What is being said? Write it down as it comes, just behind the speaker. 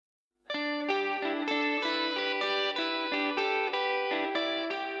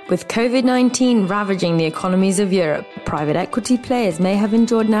With COVID-19 ravaging the economies of Europe, private equity players may have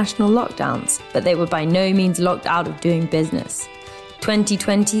endured national lockdowns, but they were by no means locked out of doing business.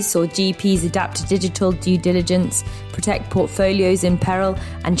 2020 saw GPs adapt to digital due diligence, protect portfolios in peril,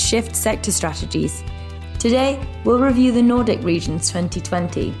 and shift sector strategies. Today, we'll review the Nordic region's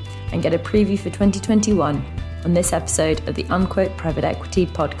 2020 and get a preview for 2021 on this episode of the Unquote Private Equity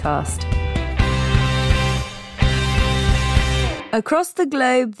podcast. Across the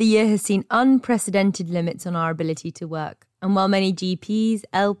globe, the year has seen unprecedented limits on our ability to work. And while many GPs,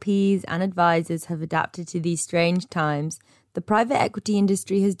 LPs and advisors have adapted to these strange times, the private equity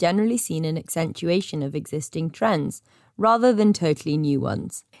industry has generally seen an accentuation of existing trends, rather than totally new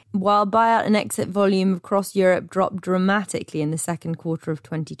ones. While buyout and exit volume across Europe dropped dramatically in the second quarter of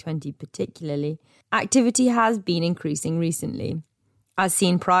 2020 particularly, activity has been increasing recently. As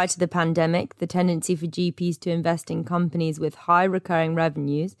seen prior to the pandemic, the tendency for GPs to invest in companies with high recurring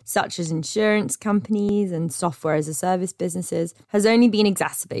revenues, such as insurance companies and software as a service businesses, has only been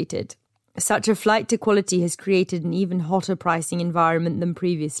exacerbated. Such a flight to quality has created an even hotter pricing environment than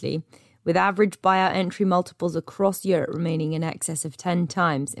previously, with average buyout entry multiples across Europe remaining in excess of 10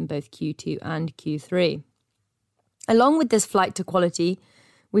 times in both Q2 and Q3. Along with this flight to quality,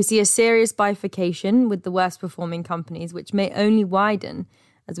 we see a serious bifurcation with the worst performing companies, which may only widen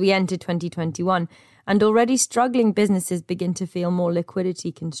as we enter 2021, and already struggling businesses begin to feel more liquidity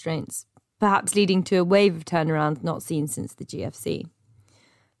constraints, perhaps leading to a wave of turnarounds not seen since the GFC.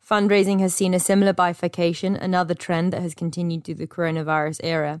 Fundraising has seen a similar bifurcation, another trend that has continued through the coronavirus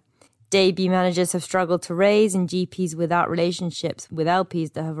era. Debut managers have struggled to raise, and GPs without relationships with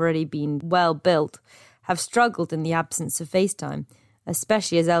LPs that have already been well built have struggled in the absence of face time,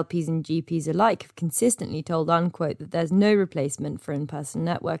 especially as LPs and GPs alike have consistently told Unquote that there's no replacement for in-person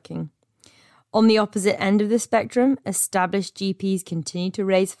networking. On the opposite end of the spectrum, established GPs continue to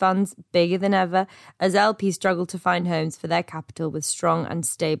raise funds bigger than ever as LPs struggle to find homes for their capital with strong and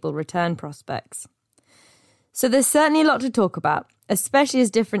stable return prospects. So there's certainly a lot to talk about, especially as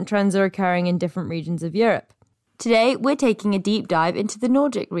different trends are occurring in different regions of Europe. Today, we're taking a deep dive into the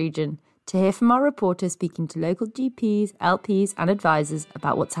Nordic region to hear from our reporters speaking to local GPs, LPs and advisors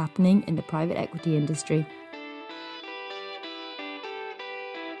about what's happening in the private equity industry.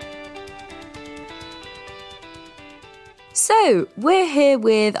 So, we're here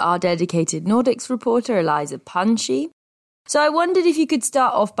with our dedicated Nordics reporter, Eliza Punchy. So I wondered if you could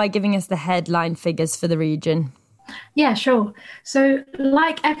start off by giving us the headline figures for the region. Yeah, sure. So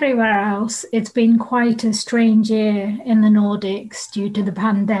like everywhere else, it's been quite a strange year in the Nordics due to the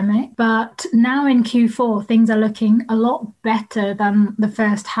pandemic. But now in Q4, things are looking a lot better than the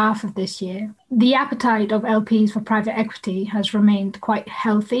first half of this year. The appetite of LPs for private equity has remained quite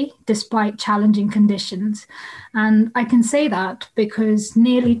healthy despite challenging conditions. And I can say that because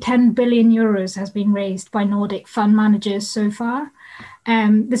nearly 10 billion euros has been raised by Nordic fund managers so far.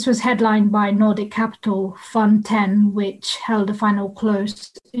 This was headlined by Nordic Capital Fund 10, which held a final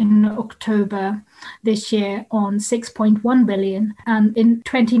close in October this year on 6.1 billion. And in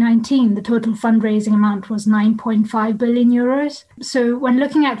 2019, the total fundraising amount was 9.5 billion euros. So when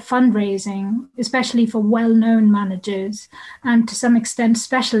looking at fundraising, especially for well-known managers and to some extent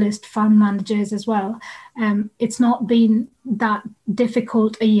specialist fund managers as well, it's not been that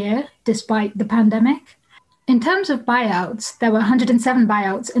difficult a year despite the pandemic. In terms of buyouts, there were 107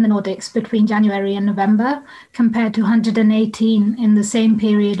 buyouts in the Nordics between January and November, compared to 118 in the same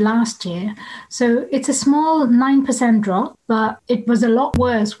period last year. So it's a small 9% drop, but it was a lot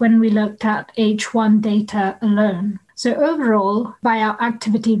worse when we looked at H1 data alone. So overall, buyout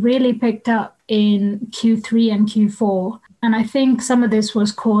activity really picked up in Q3 and Q4. And I think some of this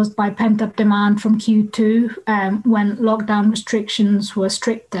was caused by pent-up demand from Q2 when lockdown restrictions were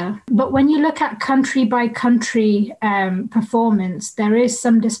stricter. But when you look at country-by-country performance, there is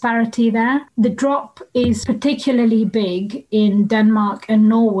some disparity there. The drop is particularly big in Denmark and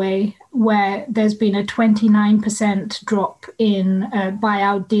Norway, where there's been a 29% drop in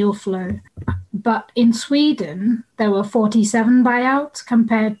buyout deal flow. But in Sweden, there were 47 buyouts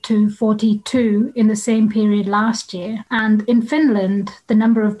compared to 42 in the same period last year. And in Finland, the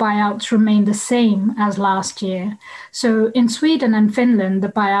number of buyouts remained the same as last year. So in Sweden and Finland, the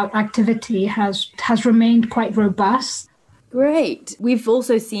buyout activity has remained quite robust. Great. We've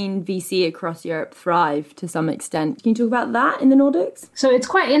also seen VC across Europe thrive to some extent. Can you talk about that in the Nordics? So it's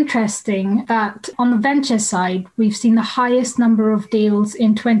quite interesting that on the venture side, we've seen the highest number of deals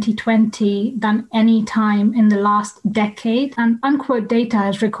in 2020 than any time in the last decade. And Unquote data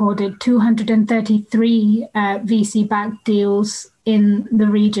has recorded 233 VC-backed deals in the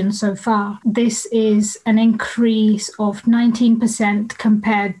region so far. This is an increase of 19%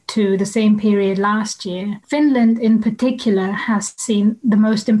 compared to the same period last year. Finland in particular has seen the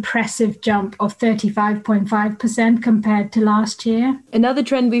most impressive jump of 35.5% compared to last year. Another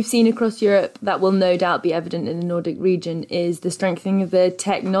trend we've seen across Europe that will no doubt be evident in the Nordic region is the strengthening of the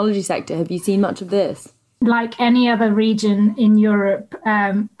technology sector. Have you seen much of this? Like any other region in Europe,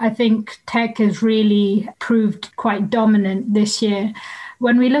 I think tech has really proved quite dominant this year.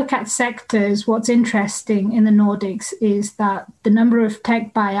 When we look at sectors, what's interesting in the Nordics is that the number of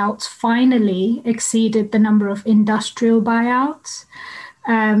tech buyouts finally exceeded the number of industrial buyouts.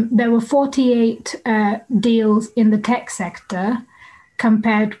 There were 48 deals in the tech sector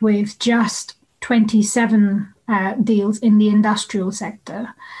compared with just 27 deals in the industrial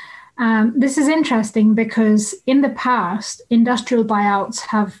sector. This is interesting because in the past, industrial buyouts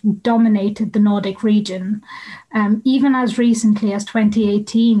have dominated the Nordic region. Even as recently as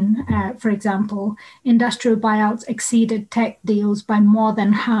 2018, for example, industrial buyouts exceeded tech deals by more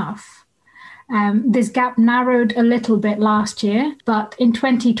than half. This gap narrowed a little bit last year, but in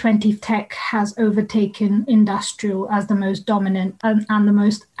 2020, tech has overtaken industrial as the most dominant and the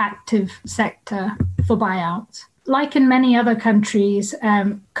most active sector for buyouts. Like in many other countries,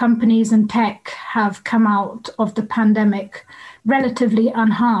 companies and tech have come out of the pandemic relatively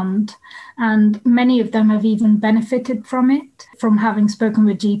unharmed, and many of them have even benefited from it. From having spoken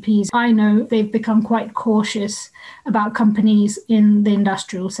with GPs, I know they've become quite cautious about companies in the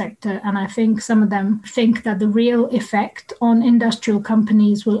industrial sector, and I think some of them think that the real effect on industrial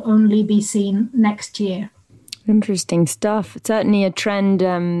companies will only be seen next year. Interesting stuff. It's certainly a trend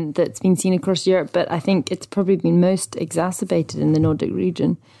that's been seen across Europe, but I think it's probably been most exacerbated in the Nordic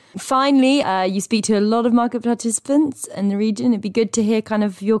region. Finally, you speak to a lot of market participants in the region. It'd be good to hear kind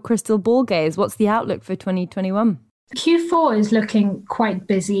of your crystal ball gaze. What's the outlook for 2021? Q4 is looking quite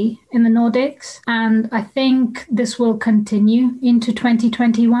busy in the Nordics, and I think this will continue into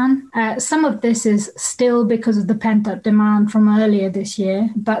 2021. Some of this is still because of the pent-up demand from earlier this year,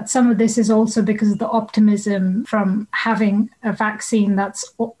 but some of this is also because of the optimism from having a vaccine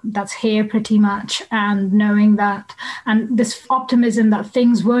that's here pretty much, and knowing that, and this optimism that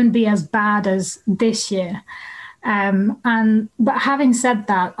things won't be as bad as this year. But having said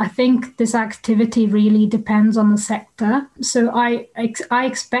that, I think this activity really depends on the sector. So I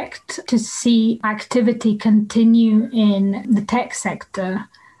expect to see activity continue in the tech sector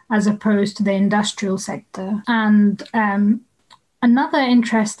as opposed to the industrial sector. And another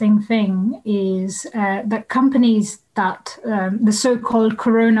interesting thing is that companies that the so-called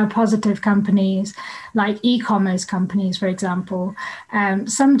corona positive companies, like e-commerce companies, for example,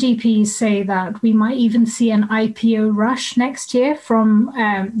 some GPs say that we might even see an IPO rush next year from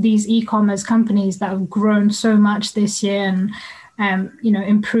these e-commerce companies that have grown so much this year and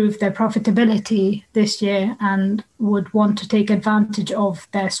improved their profitability this year and would want to take advantage of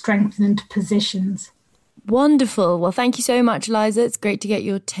their strengthened positions. Wonderful. Well, thank you so much, Liza. It's great to get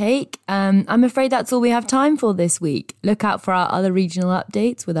your take. I'm afraid that's all we have time for this week. Look out for our other regional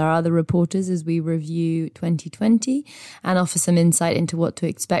updates with our other reporters as we review 2020 and offer some insight into what to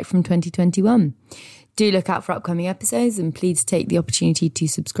expect from 2021. Do look out for upcoming episodes, and please take the opportunity to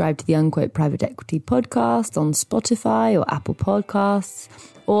subscribe to the Unquote Private Equity podcast on Spotify or Apple Podcasts,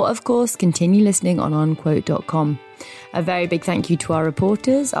 or of course, continue listening on unquote.com. A very big thank you to our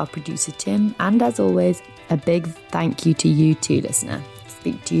reporters, our producer Tim, and as always, a big thank you to you too, listener.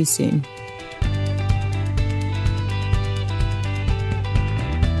 Speak to you soon.